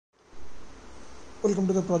Welcome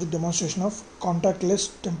to the project demonstration of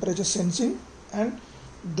contactless temperature sensing and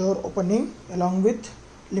door opening along with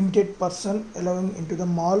limited person allowing into the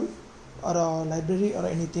mall or a library or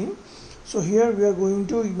anything. So here we are going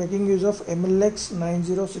to making use of MLX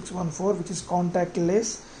 90614, which is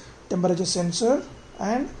contactless temperature sensor,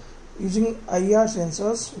 and using IR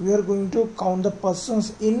sensors we are going to count the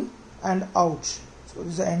persons in and out. So this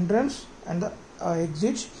is the entrance and the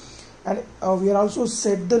exit, and we are also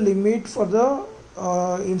set the limit for the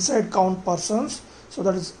inside count persons. So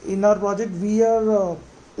that is, in our project we are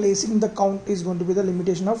placing the count is going to be the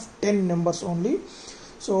limitation of 10 numbers only.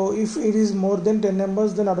 So if it is more than 10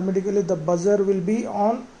 numbers, then automatically the buzzer will be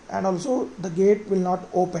on and also the gate will not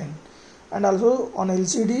open. And also on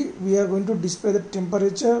LCD we are going to display the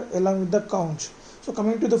temperature along with the count. So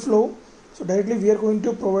coming to the flow, so directly we are going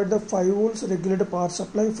to provide the 5 volts regulated power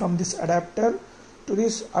supply from this adapter to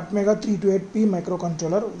this ATMEGA 328P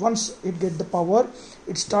microcontroller. Once it get the power,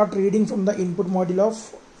 it start reading from the input module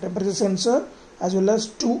of temperature sensor as well as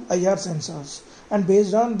 2 IR sensors, and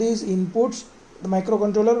based on these inputs the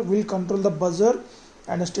microcontroller will control the buzzer,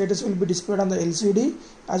 and the status will be displayed on the LCD,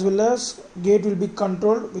 as well as gate will be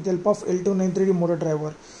controlled with help of L293D motor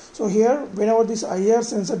driver. So here, whenever this IR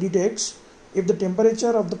sensor detects if the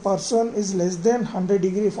temperature of the person is less than 100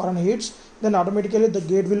 degree Fahrenheit, then automatically the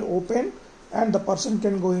gate will open and the person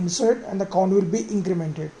can go inside and the count will be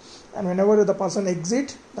incremented, and whenever the person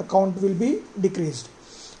exit, the count will be decreased.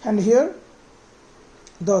 And here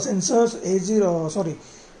the sensors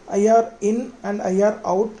IR in and IR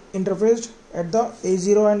out interfaced at the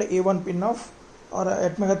A0 and A1 pin of or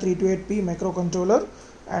ATMEGA 328P microcontroller,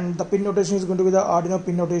 and the pin notation is going to be the Arduino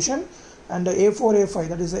pin notation, and the A4 A5,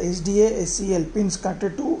 that is the SDA SCL pins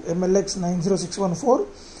connected to MLX 90614,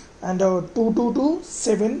 and 2 to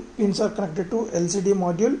 7 pins are connected to LCD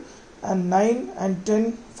module, and 9 and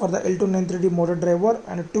 10 for the L293D motor driver,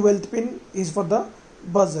 and 12th pin is for the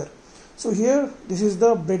buzzer. So here this is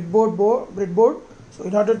the breadboard. So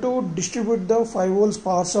in order to distribute the 5 volts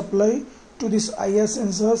power supply to this IR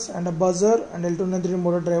sensors and a buzzer and L293D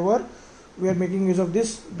motor driver, we are making use of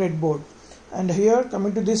this breadboard. And here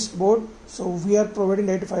coming to this board, so we are providing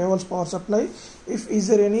 85 volts power supply. If is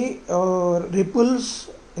there any ripples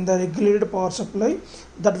in the regulated power supply,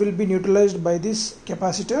 that will be neutralized by this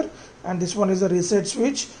capacitor, and this one is a reset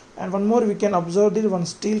switch. And one more we can observe this one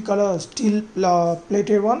steel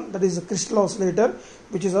plated one, that is a crystal oscillator,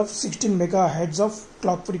 which is of 16 megahertz of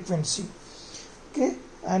clock frequency. Okay,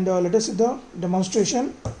 and let us see the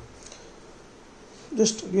demonstration.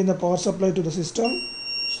 Just giving the power supply to the system.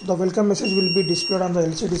 So the welcome message will be displayed on the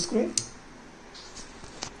LCD screen.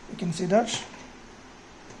 You can see that.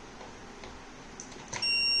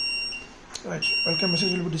 Right, welcome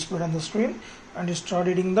message will be displayed on the screen, and you start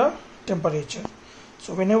reading the temperature.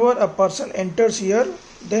 So whenever a person enters here,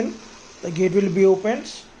 then the gate will be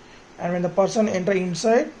opened, and when the person enter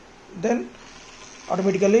inside, then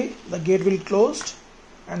automatically the gate will closed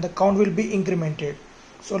and the count will be incremented.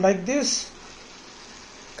 So like this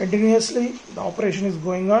continuously the operation is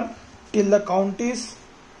going on till the count is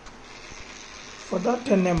for the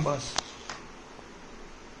 10 numbers.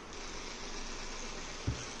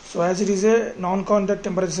 So as it is a non-contact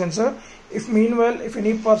temperature sensor, if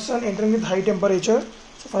any person entering with high temperature,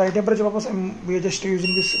 so for high temperature purpose we are just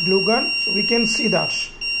using this glue gun, so we can see that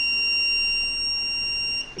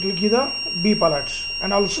it will give the beep alert,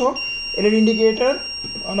 and also LED indicator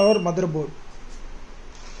on our motherboard.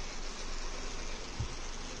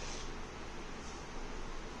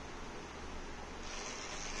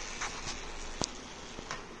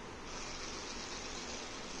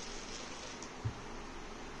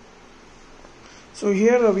 So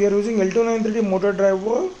here we are using L293D motor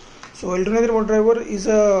driver. So L293D motor driver is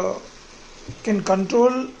can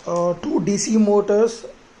control 2 DC motors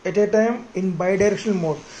at a time in bidirectional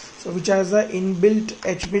mode, so which has the inbuilt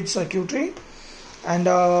H-bridge circuitry. And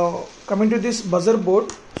coming to this buzzer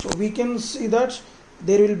board, so we can see that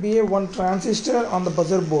there will be one transistor on the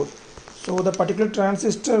buzzer board. So the particular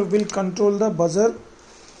transistor will control the buzzer.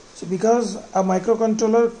 So because a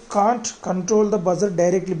microcontroller can't control the buzzer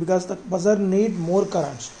directly, because the buzzer need more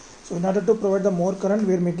current. So in order to provide the more current,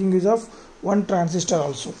 we are making use of one transistor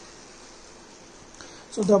also.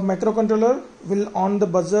 So the microcontroller will on the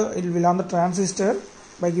buzzer, it will on the transistor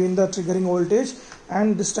by giving the triggering voltage,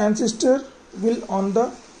 and this transistor will on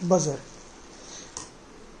the buzzer.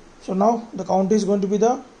 So now the count is going to be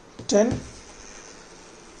the 10.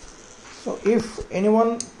 So if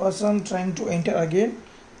anyone person trying to enter again,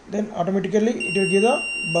 then automatically it will give the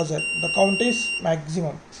buzzer. The count is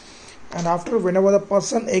maximum, and after whenever the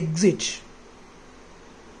person exits,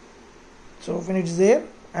 So when it's there,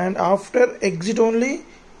 and after exit only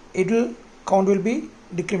count will be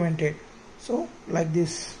decremented. So like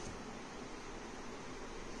this.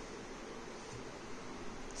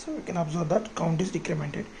 So we can observe that count is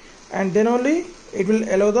decremented, and then only it will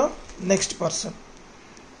allow the next person.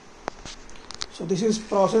 So this is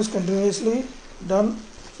process continuously done.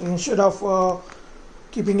 So instead of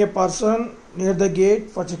keeping a person near the gate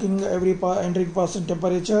for checking every entering person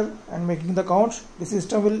temperature and making the counts, the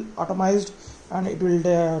system will automate and it will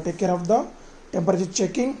take care of the temperature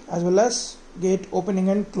checking as well as gate opening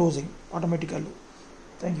and closing automatically.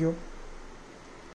 Thank you.